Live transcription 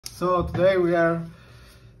So today we are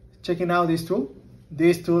checking out this tool.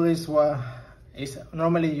 This tool is what is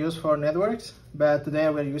normally used for networks, but today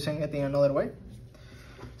we're using it in another way.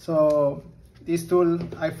 So this tool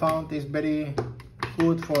I found is very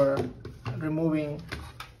good for removing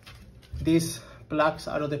these plugs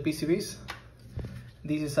out of the PCBs.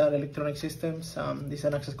 This is our electronic systems. This is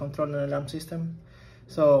an access control and alarm system.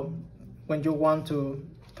 So when you want to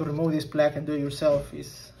remove this plug and do it yourself,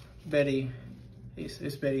 it's very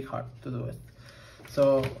hard to do it.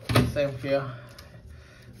 So same here,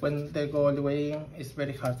 when they go all the way in, it's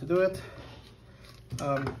very hard to do it.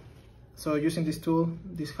 So using this tool,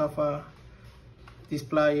 this plier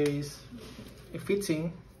it fits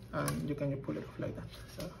in, and you can pull it off like that.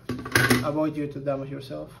 So avoid you to damage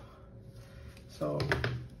yourself. So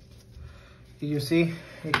you see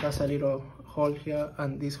it has a little hole here,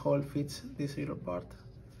 and this hole fits this little part.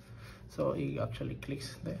 So it actually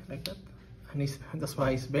clicks there like that, and that's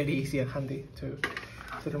why it's very easy and handy to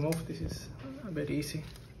remove. This is very easy.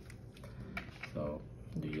 So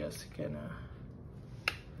you just can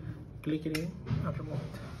click it in and remove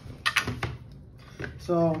it.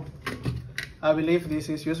 So I believe this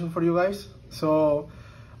is useful for you guys. So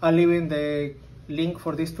I'll leave in the link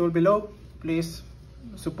for this tool below. Please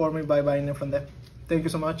support me by buying it from them. Thank you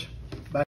so much.